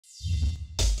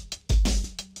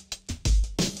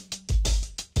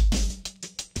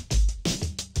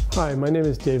Hi, my name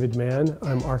is David Mann.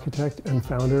 I'm architect and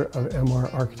founder of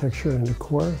MR Architecture and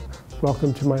Decor.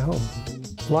 Welcome to my home.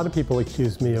 A lot of people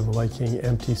accuse me of liking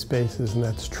empty spaces, and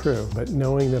that's true, but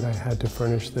knowing that I had to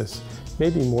furnish this,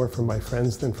 maybe more for my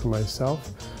friends than for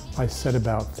myself, I set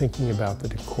about thinking about the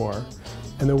decor.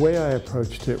 And the way I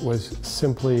approached it was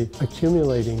simply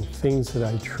accumulating things that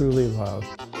I truly love.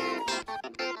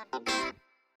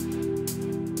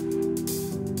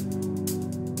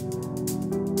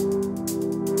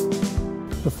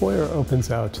 The foyer opens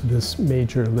out to this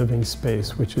major living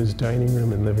space, which is dining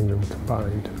room and living room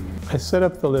combined. I set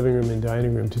up the living room and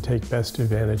dining room to take best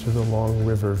advantage of the Huang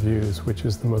River views, which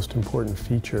is the most important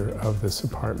feature of this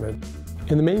apartment.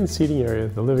 In the main seating area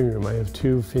of the living room, I have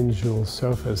two finjul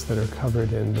sofas that are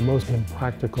covered in the most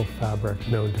impractical fabric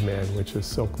known to man, which is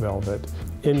silk velvet.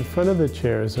 In front of the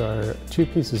chairs are two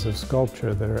pieces of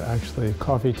sculpture that are actually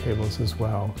coffee tables as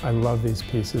well. I love these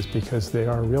pieces because they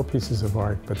are real pieces of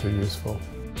art, but they're useful.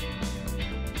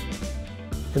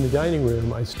 In the dining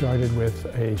room, I started with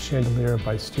a chandelier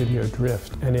by Studio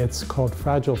Drift, and it's called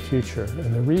Fragile Future.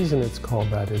 And the reason it's called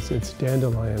that is it's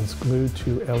dandelions glued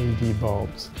to LED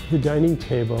bulbs. The dining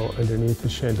table underneath the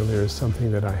chandelier is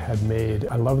something that I had made.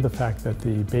 I love the fact that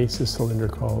the base is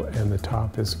cylindrical and the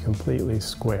top is completely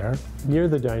square. Near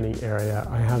the dining area,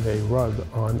 I have a rug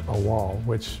on a wall,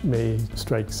 which may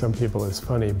strike some people as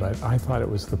funny, but I thought it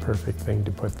was the perfect thing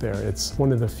to put there. It's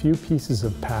one of the few pieces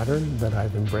of pattern that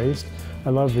I've embraced. I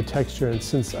love the texture, and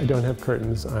since I don't have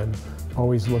curtains, I'm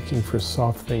always looking for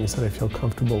soft things that I feel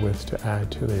comfortable with to add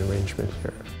to the arrangement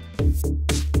here.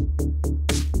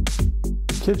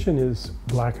 The kitchen is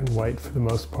black and white for the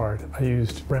most part. I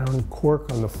used brown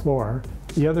cork on the floor.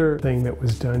 The other thing that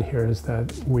was done here is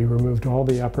that we removed all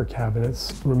the upper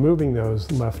cabinets. Removing those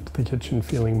left the kitchen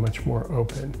feeling much more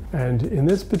open. And in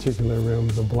this particular room,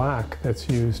 the black that's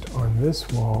used on this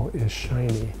wall is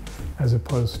shiny, as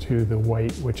opposed to the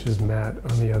white, which is matte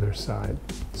on the other side.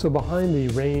 So behind the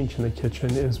range in the kitchen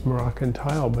is Moroccan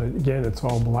tile, but again, it's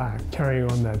all black, carrying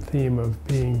on that theme of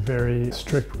being very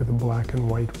strict with a black and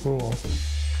white rule.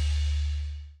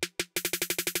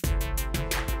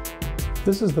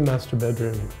 This is the master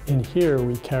bedroom. In here,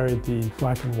 we carried the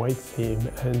black and white theme,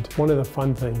 and one of the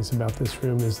fun things about this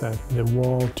room is that the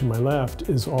wall to my left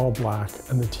is all black,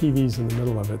 and the TV's in the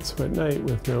middle of it, so at night,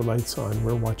 with no lights on,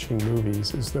 we're watching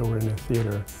movies as though we're in a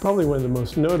theater. Probably one of the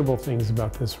most notable things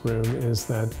about this room is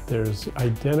that there's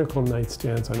identical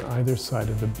nightstands on either side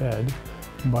of the bed,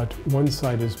 but one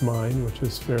side is mine, which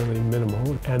is fairly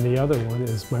minimal, and the other one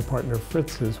is my partner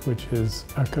Fritz's, which is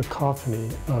a cacophony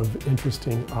of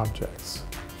interesting objects.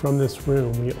 From this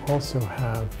room, we also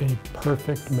have a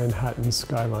perfect Manhattan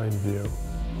skyline view.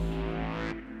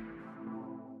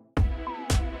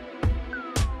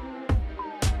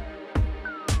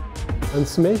 In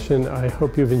summation, I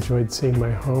hope you've enjoyed seeing my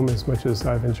home as much as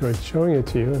I've enjoyed showing it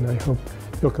to you, and I hope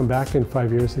you'll come back in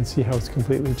 5 years and see how it's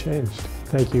completely changed.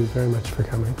 Thank you very much for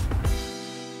coming.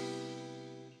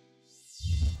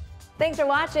 Thanks for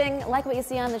watching. Like what you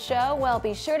see on the show? Well,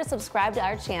 be sure to subscribe to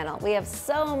our channel. We have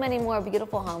so many more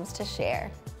beautiful homes to share.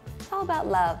 It's all about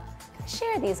love.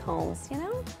 Share these homes, you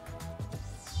know?